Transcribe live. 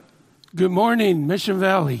Good morning, Mission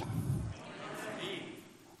Valley.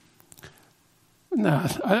 Nah,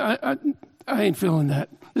 I ain't feeling that.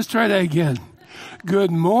 Let's try that again.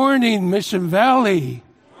 Good morning, Mission Valley.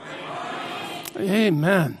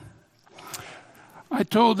 Amen. I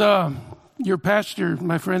told your pastor,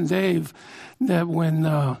 my friend Dave, that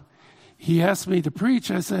when he asked me to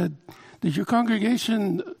preach, I said, "Did your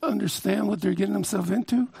congregation understand what they're getting themselves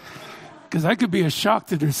into? Because I could be a shock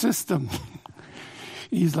to their system."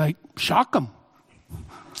 He's like, "Shock them."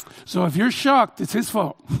 So if you're shocked, it's his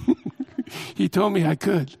fault. He told me I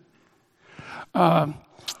could. I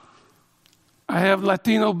have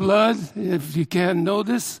Latino blood, if you can't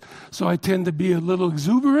notice, so I tend to be a little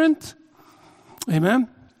exuberant. Amen.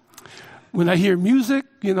 When I hear music,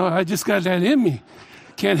 I just got that in me.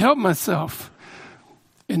 Can't help myself.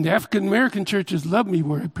 And the African American churches love me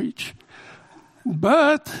where I preach.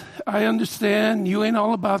 But I understand you ain't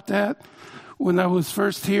all about that. When I was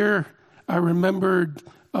first here, I remembered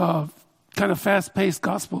kind of fast-paced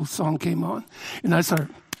gospel song came on. And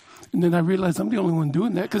then I realized I'm the only one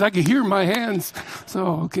doing that because I could hear my hands. So,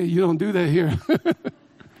 okay, you don't do that here.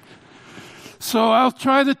 So I'll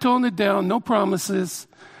try to tone it down, no promises.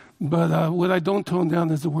 But what I don't tone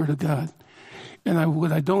down is the Word of God. And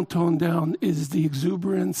what I don't tone down is the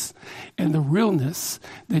exuberance and the realness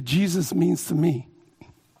that Jesus means to me.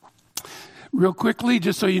 Real quickly,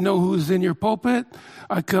 just so you know who's in your pulpit,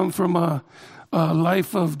 I come from a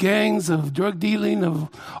life of gangs, of drug dealing, of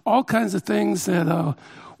all kinds of things that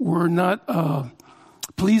were not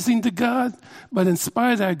pleasing to God. But in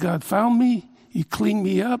spite of that, God found me. He cleaned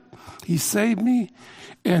me up. He saved me.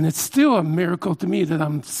 And it's still a miracle to me that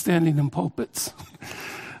I'm standing in pulpits.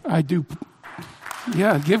 I do.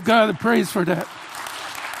 Yeah, give God the praise for that.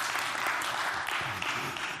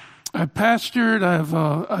 I pastored.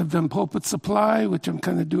 I've done pulpit supply, which I'm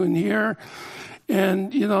kind of doing here.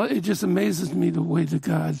 And, it just amazes me the way that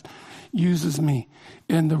God uses me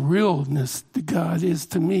and the realness that God is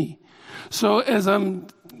to me. So as I'm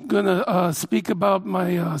going to speak about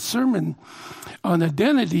my sermon on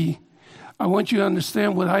identity, I want you to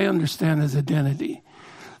understand what I understand as identity.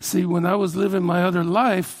 See, when I was living my other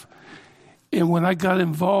life and when I got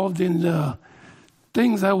involved in the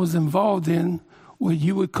things I was involved in, what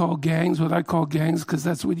you would call gangs, what I call gangs, because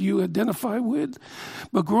that's what you identify with.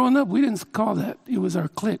 But growing up, we didn't call that. It was our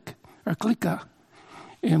clique, our clica.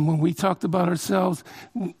 And when we talked about ourselves,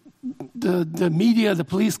 the media, the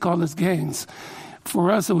police called us gangs.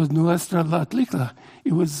 For us, it was nuestra la clica.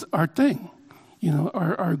 It was our thing,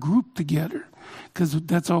 our group together, because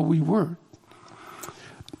that's all we were.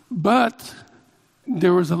 But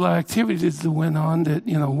there was a lot of activities that went on that,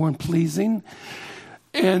 weren't pleasing.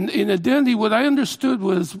 And in identity, what I understood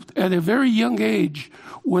was at a very young age,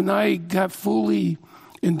 when I got fully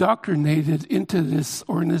indoctrinated into this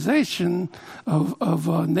organization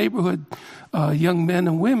of neighborhood young men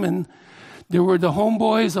and women, there were the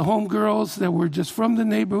homeboys, the homegirls that were just from the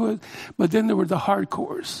neighborhood, but then there were the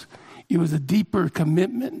hardcores. It was a deeper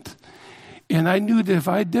commitment. And I knew that if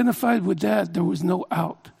I identified with that, there was no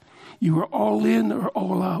out. You were all in or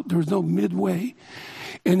all out. There was no midway.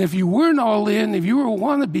 And if you weren't all in, if you were a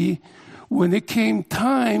wannabe, when it came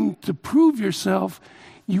time to prove yourself,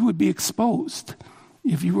 you would be exposed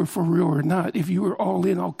if you were for real or not, if you were all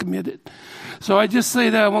in, all committed. So I just say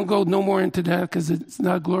that. I won't go no more into that because it's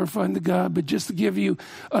not glorifying to God, but just to give you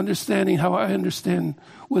understanding how I understand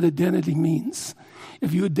what identity means.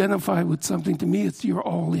 If you identify with something, to me, it's you're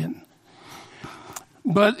all in.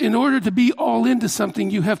 But in order to be all into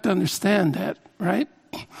something, you have to understand that, right?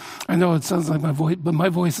 I know it sounds like my voice, but my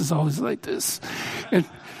voice is always like this.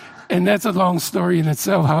 And that's a long story in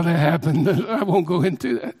itself, how that happened. I won't go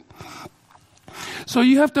into that. So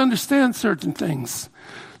you have to understand certain things.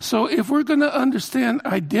 So if we're going to understand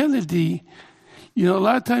identity, a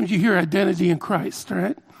lot of times you hear identity in Christ,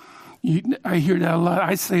 right? I hear that a lot.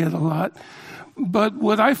 I say it a lot. But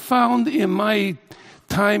what I found in my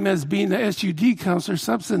time as being a SUD counselor,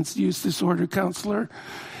 substance use disorder counselor,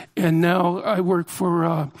 and now I work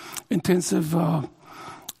for intensive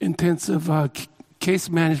case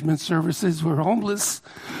management services for homeless.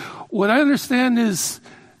 What I understand is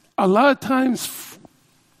a lot of times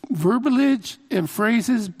verbiage and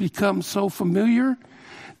phrases become so familiar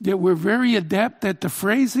that we're very adept at the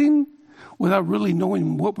phrasing without really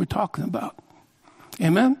knowing what we're talking about.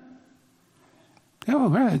 Amen? Oh,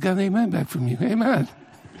 right. I got an amen back from you. Amen.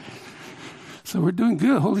 So we're doing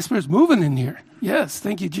good. Holy Spirit's moving in here. Yes,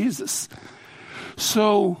 thank you, Jesus.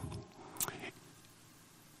 So,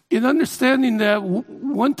 in understanding that,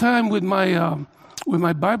 one time with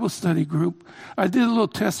my Bible study group, I did a little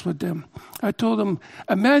test with them. I told them,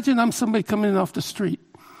 imagine I'm somebody coming in off the street.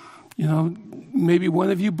 Maybe one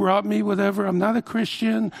of you brought me, whatever. I'm not a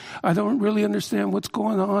Christian. I don't really understand what's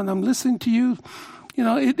going on. I'm listening to you.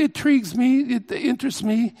 It intrigues me. It interests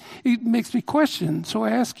me. It makes me question. So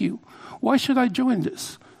I ask you, why should I join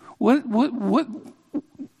this? What,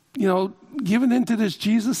 giving into this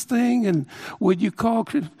Jesus thing and what you call,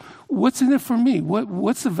 what's in it for me?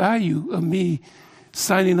 What's the value of me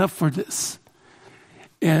signing up for this?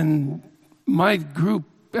 And my group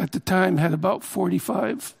at the time had about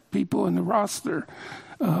 45 people in the roster.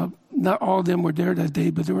 Not all of them were there that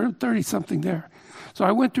day, but there were 30-something there. So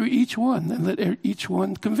I went through each one and let each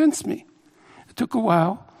one convince me. It took a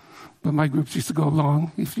while, but my groups used to go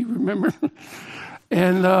long, if you remember.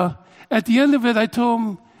 And at the end of it, I told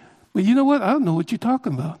them, but you know what? I don't know what you're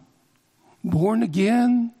talking about. Born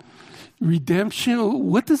again, redemption,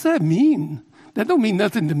 what does that mean? That don't mean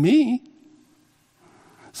nothing to me.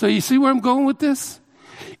 So you see where I'm going with this?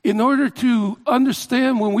 In order to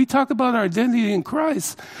understand when we talk about our identity in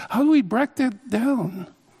Christ, how do we break that down?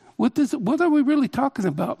 What are we really talking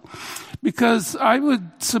about? Because I would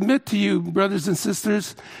submit to you, brothers and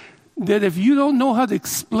sisters, that if you don't know how to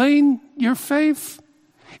explain your faith,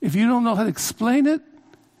 if you don't know how to explain it,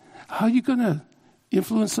 how are you going to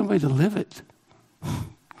influence somebody to live it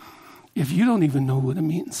if you don't even know what it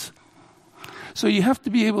means? So you have to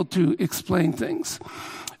be able to explain things.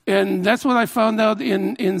 And that's what I found out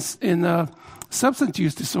in substance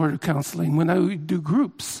use disorder counseling when I would do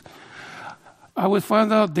groups. I would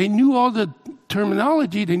find out they knew all the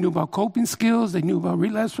terminology. They knew about coping skills. They knew about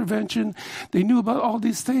relapse prevention. They knew about all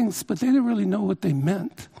these things, but they didn't really know what they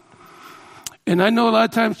meant. And I know a lot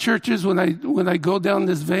of times churches, when I go down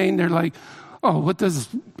this vein, they're like, oh, what does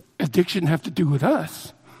addiction have to do with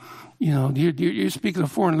us? You're speaking a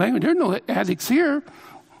foreign language. There are no addicts here.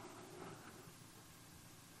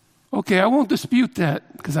 Okay, I won't dispute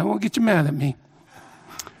that because I won't get you mad at me.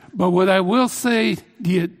 But what I will say,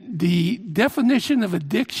 the definition of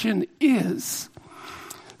addiction is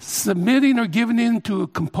submitting or giving in to a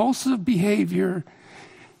compulsive behavior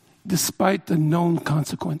despite the known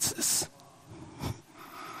consequences.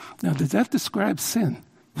 Now, does that describe sin?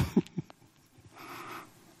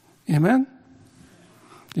 Amen?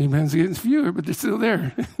 Amen's getting fewer, but they're still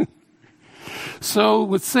there. So,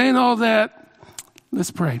 with saying all that,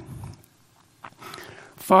 let's pray.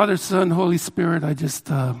 Father, Son, Holy Spirit, I just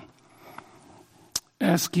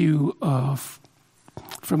ask you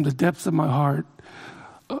from the depths of my heart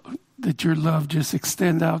that your love just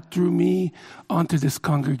extend out through me onto this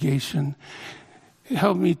congregation.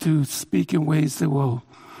 Help me to speak in ways that will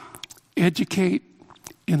educate,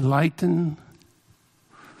 enlighten,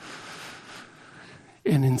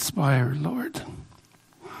 and inspire, Lord.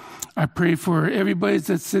 I pray for everybody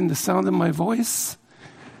that's in the sound of my voice,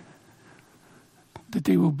 that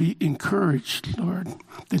they will be encouraged, Lord,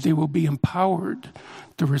 that they will be empowered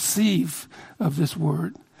to receive of this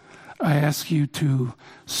word. I ask you to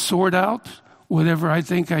sort out whatever I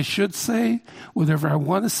think I should say, whatever I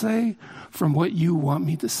want to say, from what you want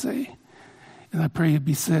me to say. And I pray it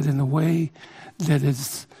be said in a way that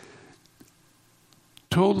is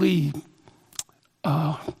totally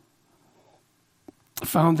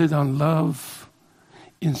founded on love,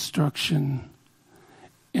 instruction,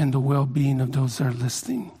 and the well-being of those that are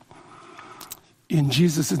listening. In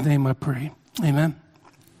Jesus' name I pray. Amen.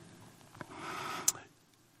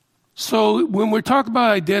 So when we're talking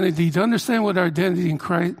about identity, to understand what our identity in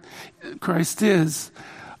Christ is,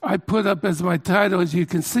 I put up as my title, as you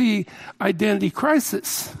can see, Identity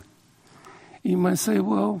Crisis. You might say,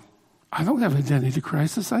 well, I don't have identity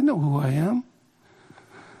crisis. I know who I am.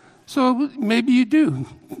 So maybe you do.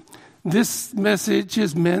 This message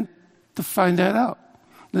is meant to find that out.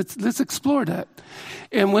 Let's explore that.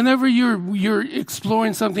 And whenever you're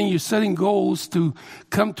exploring something, you're setting goals to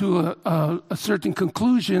come to a certain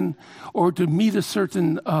conclusion or to meet a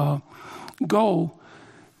certain goal.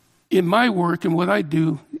 In my work and what I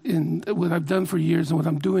do, and what I've done for years and what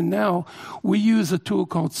I'm doing now, we use a tool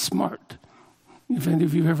called SMART. If any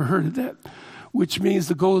of you have ever heard of that, which means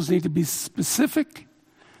the goals need to be specific,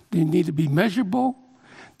 they need to be measurable,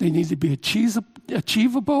 they need to be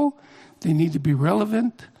achievable, they need to be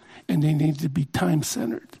relevant, and they need to be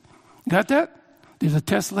time-centered. Got that? There's a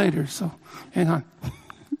test later, so hang on.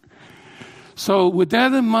 So with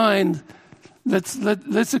that in mind,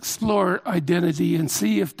 let's explore identity and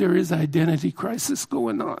see if there is identity crisis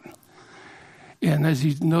going on. And as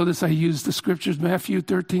you notice, I use the scriptures, Matthew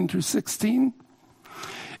 13 through 16.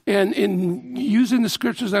 And in using the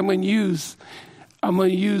scriptures I'm going to use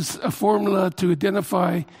a formula to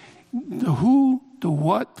identify the who, the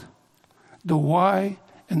what, the why,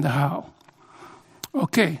 and the how.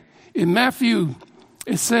 Okay, in Matthew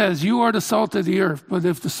It says, you are the salt of the earth, but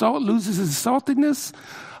if the salt loses its saltiness,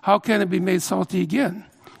 how can it be made salty again?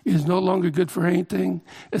 It is no longer good for anything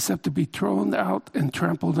except to be thrown out and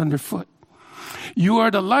trampled underfoot. You are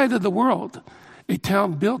the light of the world. A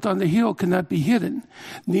town built on the hill cannot be hidden.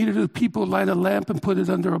 Neither do people light a lamp and put it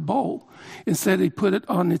under a bowl. Instead, they put it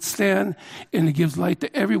on its stand, and it gives light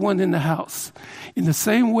to everyone in the house. In the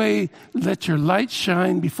same way, let your light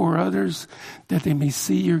shine before others, that they may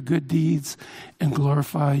see your good deeds and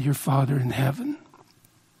glorify your Father in heaven.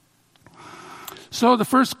 So the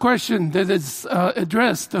first question that is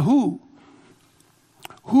addressed to who?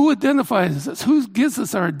 Who identifies us? Who gives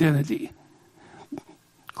us our identity?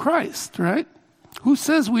 Christ, right? Who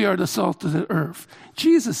says we are the salt of the earth?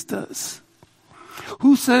 Jesus does.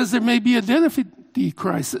 Who says there may be identity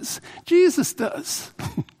crisis? Jesus does.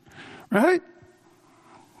 Right?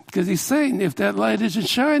 Because he's saying if that light isn't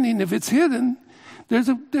shining, if it's hidden, there's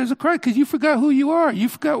a cry because you forgot who you are. You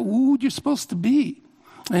forgot who you're supposed to be.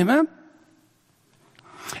 Amen?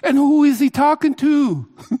 And who is he talking to?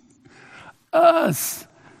 Us.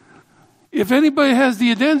 If anybody has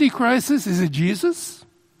the identity crisis, is it Jesus?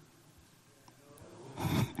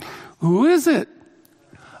 Who is it?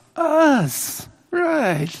 Us.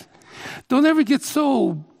 Right. Don't ever get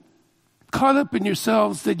so caught up in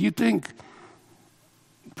yourselves that you think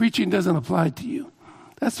preaching doesn't apply to you.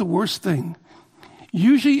 That's the worst thing.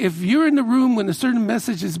 Usually, if you're in the room when a certain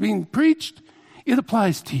message is being preached, it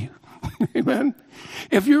applies to you. Amen?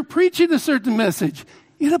 If you're preaching a certain message,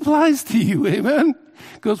 it applies to you. Amen?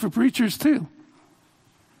 Goes for preachers too.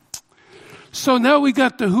 So now we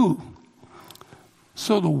got the who.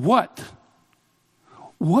 So the what.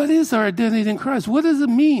 What is our identity in Christ? What does it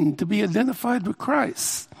mean to be identified with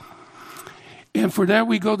Christ? And for that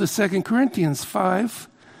we go to 2 Corinthians 5,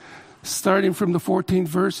 starting from the 14th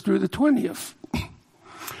verse through the 20th.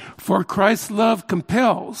 For Christ's love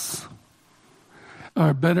compels.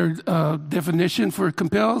 Our better definition for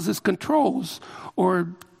compels is controls,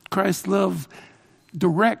 or Christ's love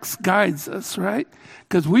directs, guides us, right?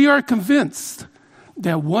 Because we are convinced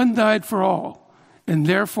that one died for all, and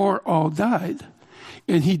therefore all died.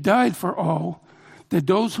 And he died for all, that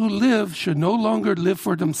those who live should no longer live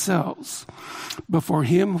for themselves, but for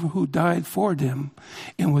him who died for them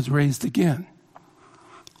and was raised again.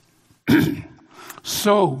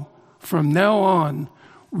 So, from now on,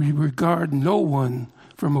 we regard no one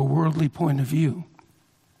from a worldly point of view.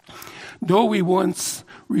 Though we once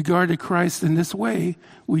regarded Christ in this way,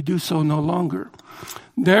 we do so no longer.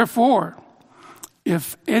 Therefore,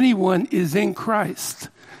 if anyone is in Christ,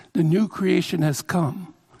 the new creation has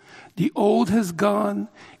come. The old has gone,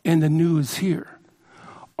 and the new is here.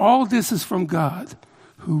 All this is from God,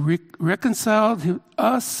 who reconciled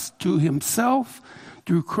us to himself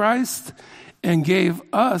through Christ and gave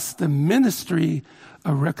us the ministry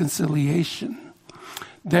of reconciliation.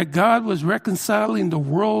 That God was reconciling the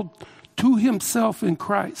world to himself in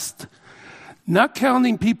Christ, not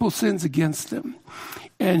counting people's sins against them.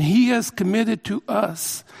 And he has committed to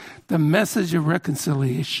us the message of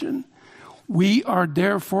reconciliation. We are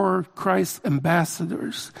therefore Christ's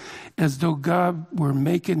ambassadors, as though God were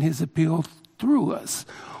making his appeal through us.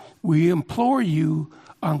 We implore you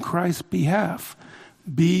on Christ's behalf,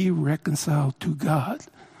 be reconciled to God.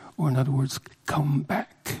 Or in other words, come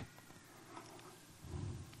back.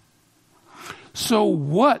 So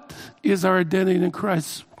what is our identity in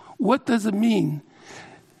Christ? What does it mean?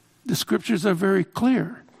 The scriptures are very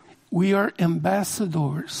clear. We are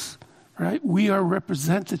ambassadors, right? We are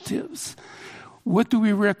representatives. What do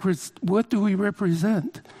we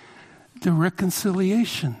represent? The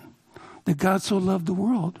reconciliation. That God so loved the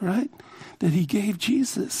world, right? That he gave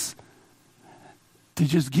Jesus. To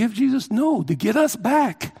just give Jesus? No, to get us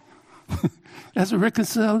back. That's what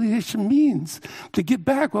reconciliation means. To get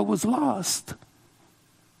back what was lost.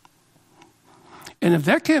 And if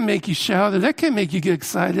that can't make you shout, if that can't make you get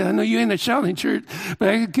excited, I know you ain't a shouting church, but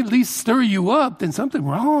I can at least stir you up, then something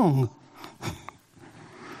wrong.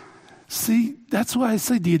 See, that's why I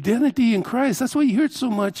say the identity in Christ. That's why you hear it so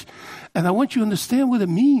much. And I want you to understand what it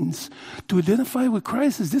means to identify with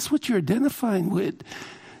Christ. Is this what you're identifying with?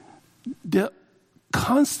 The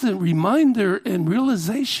constant reminder and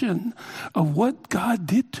realization of what God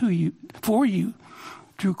did to you, for you,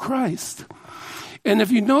 through Christ. And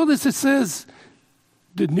if you notice, it says,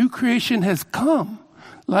 the new creation has come.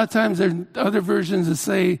 A lot of times there are other versions that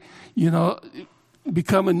say,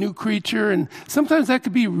 become a new creature. And sometimes that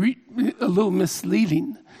could be a little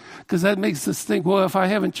misleading because that makes us think, well, if I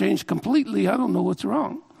haven't changed completely, I don't know what's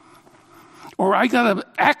wrong. Or I got to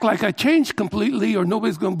act like I changed completely or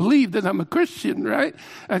nobody's going to believe that I'm a Christian, right?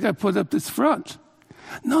 I got to put up this front.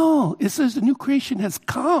 No, it says the new creation has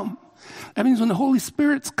come. That means when the Holy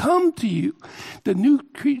Spirit's come to you, the new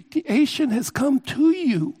creation has come to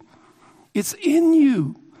you. It's in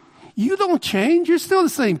you. You don't change. You're still the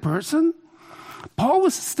same person. Paul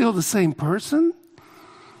was still the same person.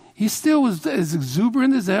 He still was as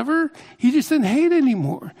exuberant as ever. He just didn't hate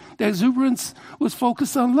anymore. The exuberance was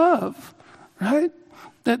focused on love, right?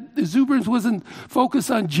 That exuberance wasn't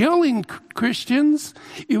focused on jailing Christians.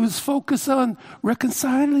 It was focused on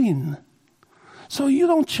reconciling. So you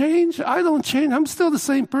don't change. I don't change. I'm still the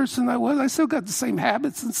same person I was. I still got the same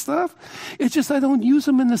habits and stuff. It's just I don't use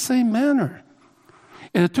them in the same manner.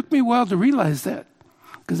 And it took me a while to realize that,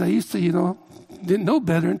 because I used to, didn't know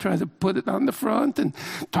better and tried to put it on the front and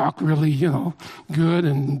talk really, good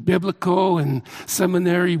and biblical and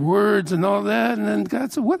seminary words and all that. And then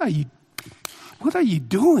God said, what are you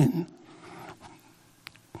doing?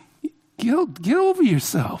 Get over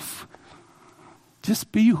yourself.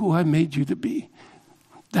 Just be who I made you to be.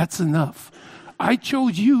 That's enough. I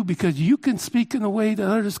chose you because you can speak in a way that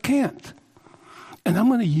others can't. And I'm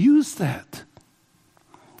going to use that.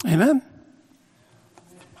 Amen?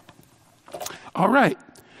 All right.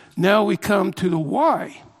 Now we come to the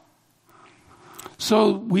why.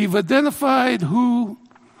 So we've identified who,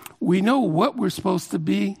 we know what we're supposed to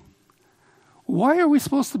be. Why are we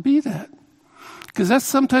supposed to be that? Because that's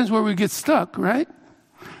sometimes where we get stuck, right?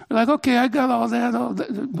 We're like, okay, I got all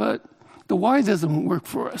that, but the why doesn't work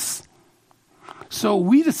for us. So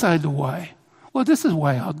we decide the why. Well, this is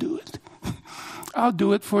why I'll do it. I'll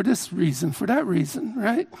do it for this reason, for that reason,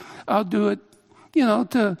 right? I'll do it,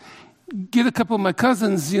 to get a couple of my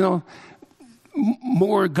cousins,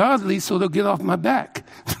 more godly so they'll get off my back,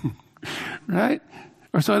 right?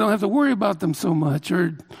 Or so I don't have to worry about them so much,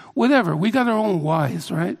 or whatever. We got our own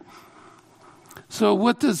whys, right? So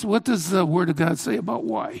what does the Word of God say about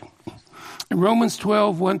why? In Romans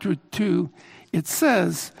 12, 1 through 2, it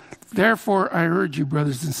says, therefore I urge you,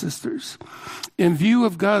 brothers and sisters, in view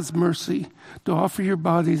of God's mercy, to offer your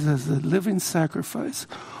bodies as a living sacrifice,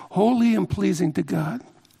 holy and pleasing to God.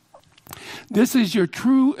 This is your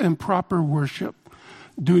true and proper worship.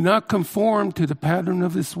 Do not conform to the pattern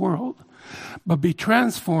of this world, but be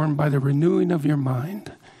transformed by the renewing of your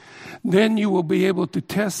mind. Then you will be able to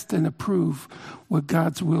test and approve what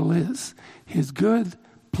God's will is, his good,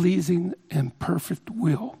 pleasing, and perfect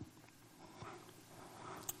will.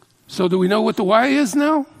 So do we know what the why is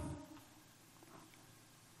now?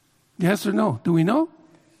 Yes or no? Do we know?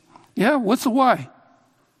 Yeah, what's the why?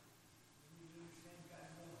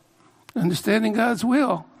 Understanding God's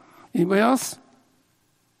will. Anybody else?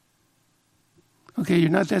 Okay, you're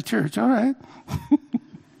not that church. All right.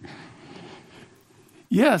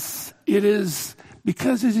 Yes, it is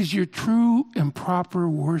because it is your true and proper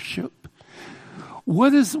worship.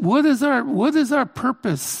 What is our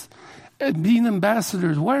purpose at being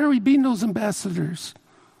ambassadors? Why are we being those ambassadors?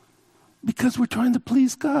 Because we're trying to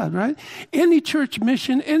please God, right? Any church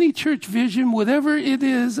mission, any church vision, whatever it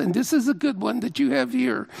is, and this is a good one that you have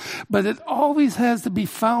here, but it always has to be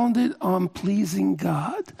founded on pleasing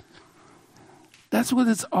God. That's what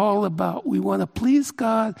it's all about. We want to please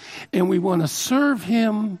God, and we want to serve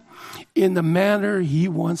him in the manner he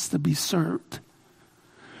wants to be served.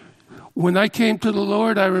 When I came to the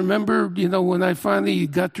Lord, I remember, when I finally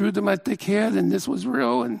got through to my thick head and this was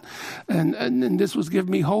real and this was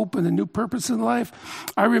giving me hope and a new purpose in life,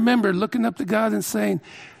 I remember looking up to God and saying,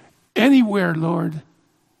 anywhere, Lord,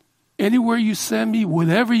 anywhere you send me,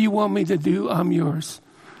 whatever you want me to do, I'm yours.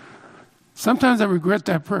 Sometimes I regret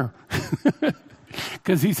that prayer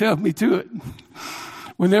because he's helped me to it.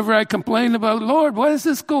 Whenever I complain about, Lord, why is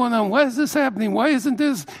this going on? Why is this happening? Why isn't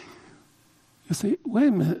this? You say, wait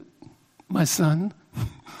a minute. My son,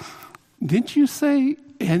 didn't you say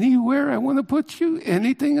anywhere I want to put you,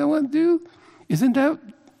 anything I want to do? Isn't that,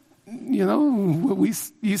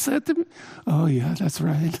 what you said to me? Oh, yeah, that's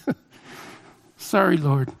right. Sorry,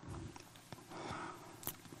 Lord.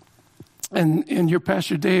 And your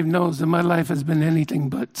Pastor Dave knows that my life has been anything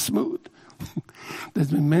but smooth. There's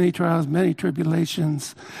been many trials, many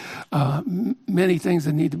tribulations, many things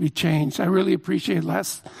that need to be changed. I really appreciate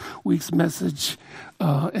last week's message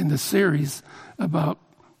in the series about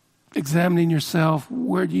examining yourself.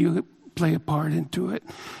 Where do you play a part into it?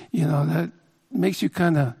 That makes you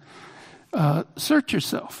kind of search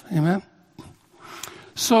yourself. Amen.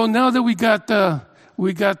 So now that we got the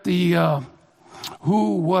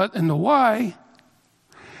who, what, and the why,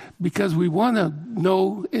 because we want to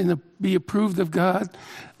know and be approved of God,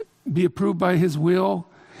 be approved by his will,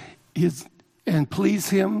 and please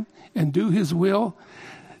him and do his will.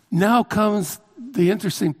 Now comes the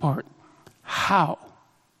interesting part. How?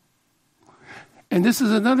 And this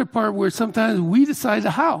is another part where sometimes we decide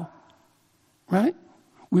the how, right?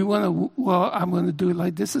 We want to, well, I'm going to do it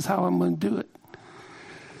like this is how I'm going to do it.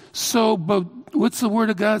 So, but what's the Word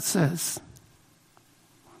of God says?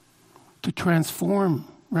 To transform,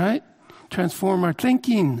 right? Transform our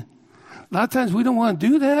thinking. A lot of times we don't want to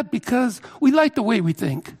do that because we like the way we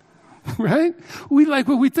think, right? We like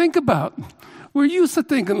what we think about. We're used to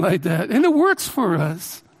thinking like that, and it works for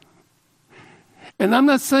us. And I'm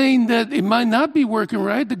not saying that it might not be working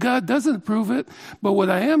right, that God doesn't approve it, but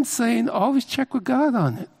what I am saying, always check with God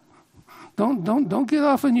on it. Don't get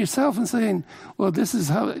off on yourself and saying, well, this is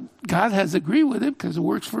how God has agreed with it because it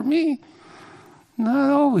works for me.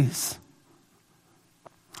 Not always.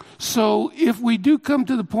 So if we do come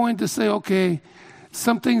to the point to say, okay,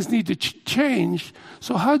 some things need to change,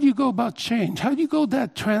 so how do you go about change? How do you go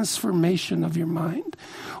that transformation of your mind?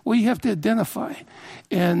 Well, you have to identify.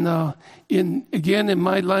 And in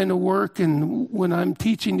my line of work and when I'm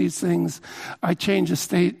teaching these things, I teach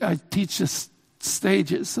the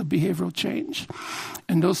stages of behavioral change.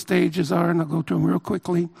 And those stages are, and I'll go to them real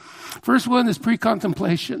quickly. First one is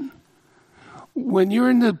pre-contemplation. When you're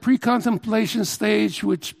in the pre-contemplation stage,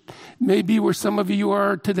 which may be where some of you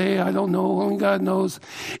are today, I don't know, only God knows,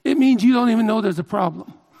 it means you don't even know there's a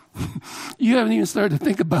problem. You haven't even started to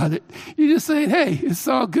think about it. You're just saying, hey, it's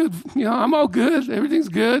all good. I'm all good. Everything's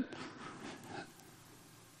good.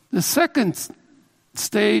 The second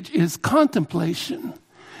stage is contemplation.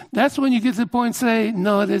 That's when you get to the point and say,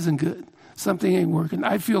 no, it isn't good. Something ain't working.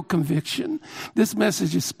 I feel conviction. This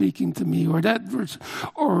message is speaking to me, or that verse,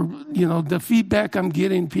 or the feedback I'm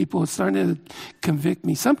getting, people are starting to convict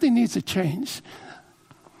me. Something needs to change.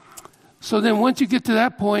 So then once you get to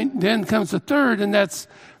that point, then comes the third, and that's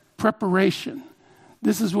preparation.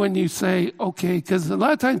 This is when you say, okay, because a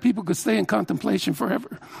lot of times people could stay in contemplation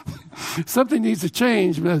forever. Something needs to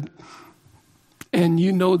change, and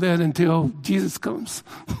you know that until Jesus comes.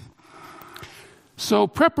 So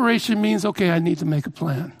preparation means, okay, I need to make a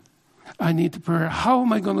plan. I need to prepare. How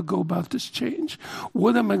am I going to go about this change?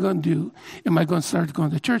 What am I going to do? Am I going to start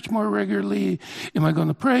going to church more regularly? Am I going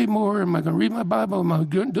to pray more? Am I going to read my Bible? Am I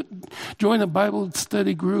going to join a Bible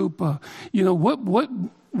study group?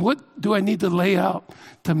 What do I need to lay out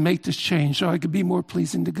to make this change so I could be more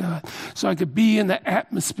pleasing to God? So I could be in the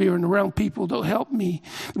atmosphere and around people that will help me,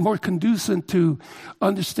 more conducive to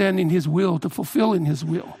understanding His will, to fulfilling His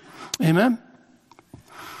will. Amen?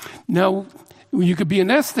 Now, you could be in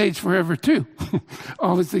that stage forever too.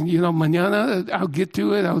 Always think, mañana, I'll get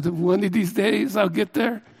to it. One of these days, I'll get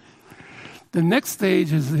there. The next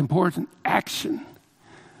stage is important, action.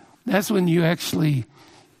 That's when you actually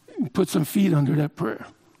put some feet under that prayer.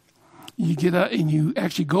 You get out and you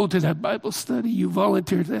actually go to that Bible study. You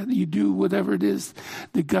volunteer that. You do whatever it is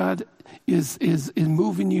that God is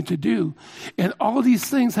moving you to do. And all these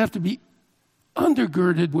things have to be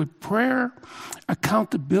undergirded with prayer,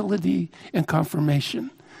 accountability, and confirmation.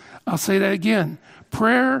 I'll say that again.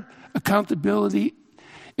 Prayer, accountability,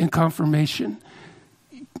 and confirmation.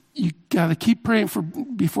 You got to keep praying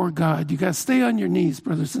before God. You got to stay on your knees,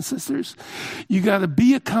 brothers and sisters. You got to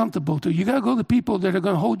be accountable to. You got to go to people that are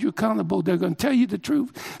going to hold you accountable. They're going to tell you the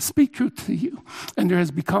truth, speak truth to you. And there has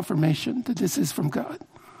to be confirmation that this is from God.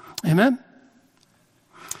 Amen?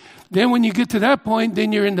 Then when you get to that point,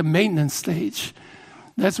 then you're in the maintenance stage.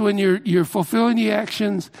 That's when you're fulfilling the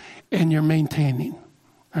actions and you're maintaining,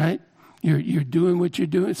 right? You're doing what you're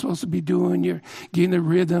doing, supposed to be doing. You're getting the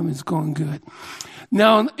rhythm. It's going good.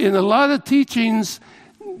 Now, in a lot of teachings,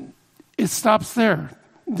 it stops there.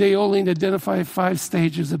 They only identify 5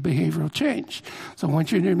 stages of behavioral change. So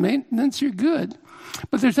once you're in maintenance, you're good.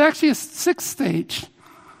 But there's actually a 6th stage,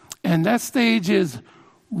 and that stage is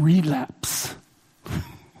relapse.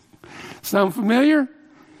 Sound familiar?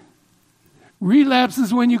 Relapse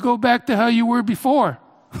is when you go back to how you were before,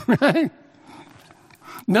 right?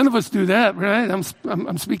 None of us do that, right?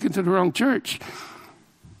 I'm speaking to the wrong church.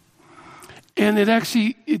 And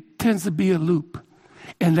it tends to be a loop.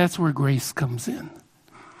 And that's where grace comes in.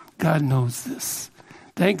 God knows this.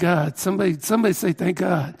 Thank God. Somebody say thank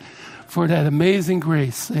God for that amazing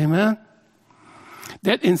grace. Amen?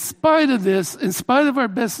 That in spite of this, in spite of our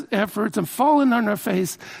best efforts and falling on our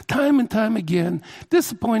face time and time again,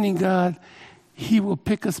 disappointing God, He will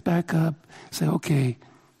pick us back up, say, okay,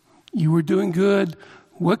 you were doing good.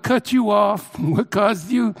 What cut you off? What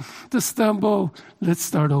caused you to stumble? Let's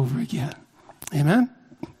start over again. Amen?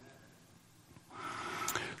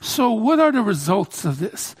 So what are the results of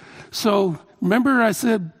this? So remember I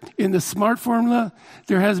said in the SMART formula,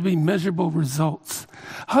 there has to be measurable results.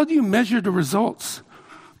 How do you measure the results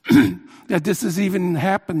that this is even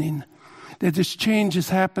happening? that this change is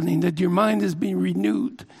happening, that your mind is being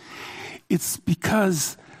renewed. It's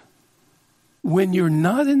because when you're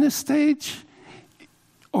not in this stage,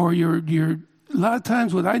 or you're a lot of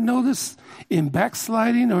times what I notice in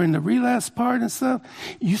backsliding or in the relapse part and stuff,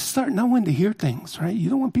 you start not wanting to hear things, right? You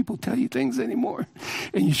don't want people to tell you things anymore.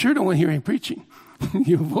 And you sure don't want to hear any preaching.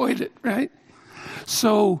 You avoid it, right?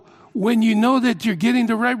 So when you know that you're getting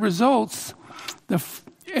the right results,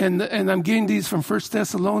 and I'm getting these from 1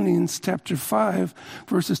 Thessalonians chapter 5,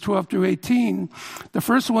 verses 12 through 18. The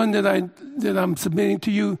first one that I'm submitting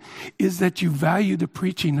to you is that you value the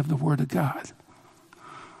preaching of the Word of God.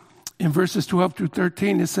 In verses 12 through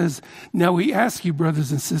 13, it says, "Now we ask you,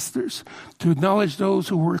 brothers and sisters, to acknowledge those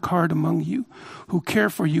who work hard among you, who care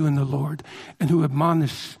for you in the Lord, and who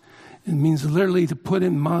admonish." It means literally to put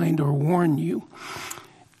in mind or warn you,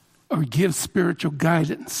 or give spiritual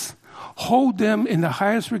guidance. Hold them in the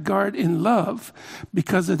highest regard in love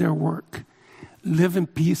because of their work. Live in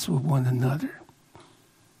peace with one another.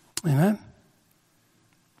 Amen?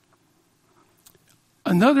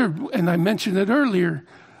 Another, and I mentioned it earlier,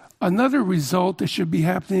 another result that should be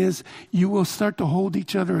happening is you will start to hold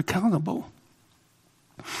each other accountable.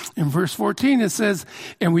 In verse 14 it says,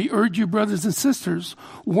 "And we urge you, brothers and sisters,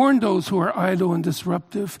 warn those who are idle and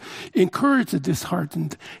disruptive, encourage the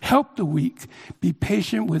disheartened, help the weak, be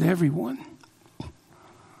patient with everyone."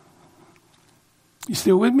 You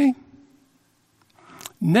still with me?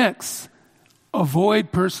 Next,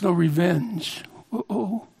 avoid personal revenge.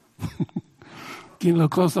 Uh-oh. Getting a little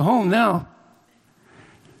close to home now.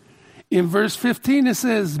 In verse 15 it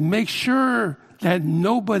says, "Make sure that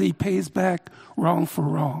nobody pays back wrong for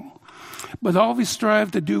wrong, but always strive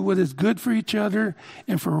to do what is good for each other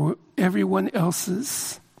and for everyone else.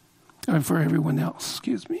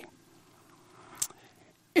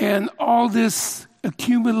 And all this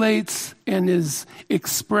accumulates and is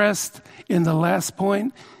expressed in the last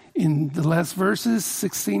point, in the last verses,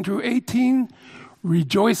 16 through 18.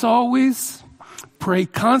 Rejoice always, pray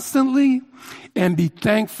constantly, and be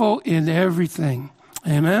thankful in everything.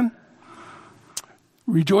 Amen?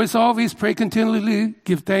 Rejoice always, pray continually,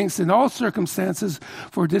 give thanks in all circumstances,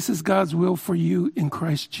 for this is God's will for you in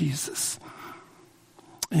Christ Jesus.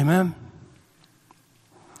 Amen.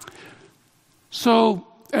 So,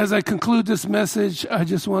 as I conclude this message, I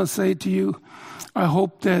just want to say to you, I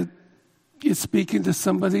hope that it's speaking to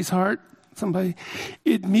somebody's heart.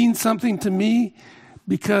 It means something to me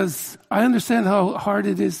because I understand how hard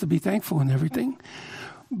it is to be thankful in everything.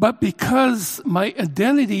 But because my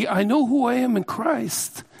identity, I know who I am in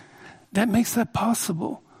Christ, that makes that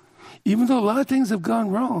possible. Even though a lot of things have gone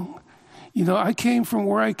wrong. You know, I came from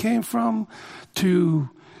where I came from to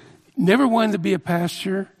never wanting to be a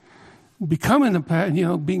pastor,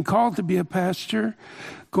 being called to be a pastor,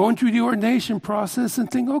 going through the ordination process and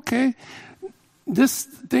think, okay, this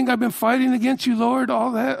thing I've been fighting against you, Lord,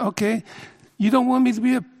 all that, okay, you don't want me to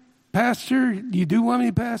be a pastor? You do want me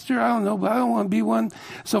to be a pastor? I don't know, but I don't want to be one.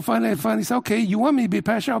 So finally I said, okay, you want me to be a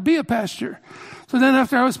pastor? I'll be a pastor. So then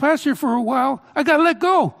after I was pastor for a while, I got let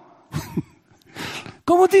go.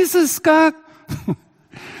 Como dices, Scott?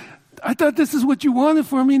 I thought this is what you wanted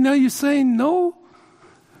for me. Now you're saying no?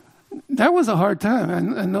 That was a hard time.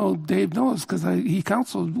 I know Dave knows because he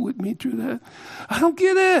counseled with me through that. I don't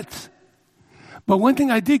get it. But one thing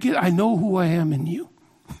I did get, I know who I am in you.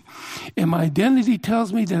 And my identity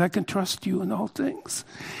tells me that I can trust you in all things.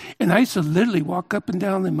 And I used to literally walk up and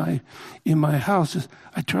down in my house, just,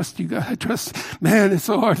 I trust you, God. Man, it's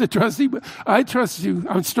so hard to trust you, but I trust you.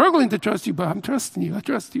 I'm struggling to trust you, but I'm trusting you. I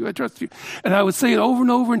trust you. And I would say it over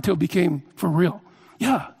and over until it became for real.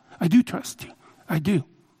 Yeah, I do trust you. I do.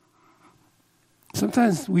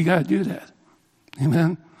 Sometimes we got to do that.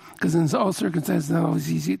 Amen? Because in all circumstances, it's not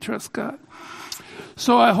always easy to trust God.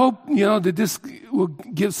 So I hope, that this will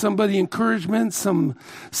give somebody encouragement, some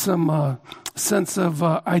sense of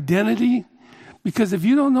identity. Because if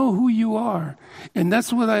you don't know who you are, and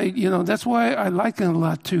that's what that's why I liken a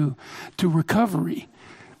lot to recovery.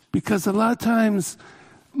 Because a lot of times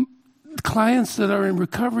clients that are in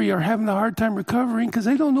recovery are having a hard time recovering because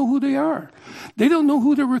they don't know who they are. They don't know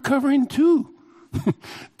who they're recovering to.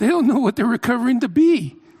 They don't know what they're recovering to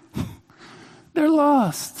be. They're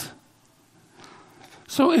lost.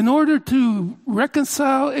 So in order to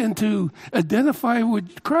reconcile and to identify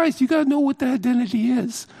with Christ, you got to know what the identity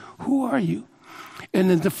is. Who are you? And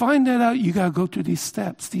then to find that out, you got to go through these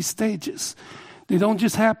steps, these stages. They don't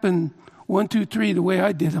just happen 1, 2, 3 the way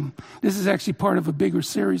I did them. This is actually part of a bigger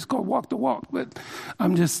series called Walk the Walk, but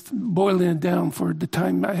I'm just boiling it down for the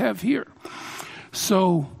time I have here.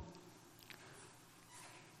 So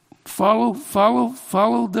Follow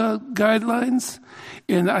the guidelines.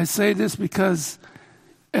 And I say this because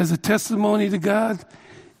as a testimony to God,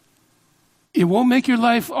 it won't make your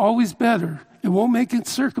life always better. It won't make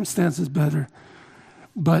its circumstances better,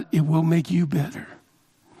 but it will make you better.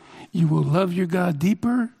 You will love your God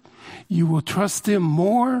deeper. You will trust him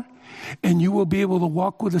more, and you will be able to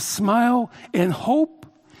walk with a smile and hope.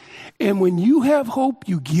 And when you have hope,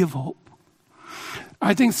 you give hope.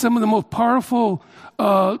 I think some of the most powerful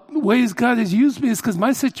ways God has used me is because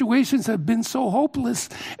my situations have been so hopeless,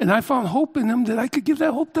 and I found hope in them that I could give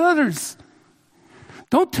that hope to others.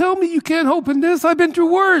 Don't tell me you can't hope in this. I've been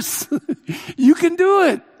through worse. You can do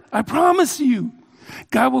it. I promise you.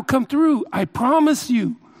 God will come through. I promise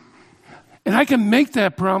you. And I can make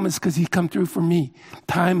that promise because he's come through for me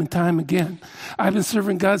time and time again. I've been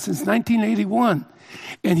serving God since 1981.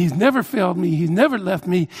 And he's never failed me. He's never left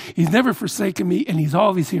me. He's never forsaken me. And he's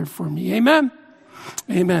always here for me. Amen?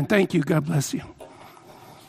 Amen. Thank you. God bless you.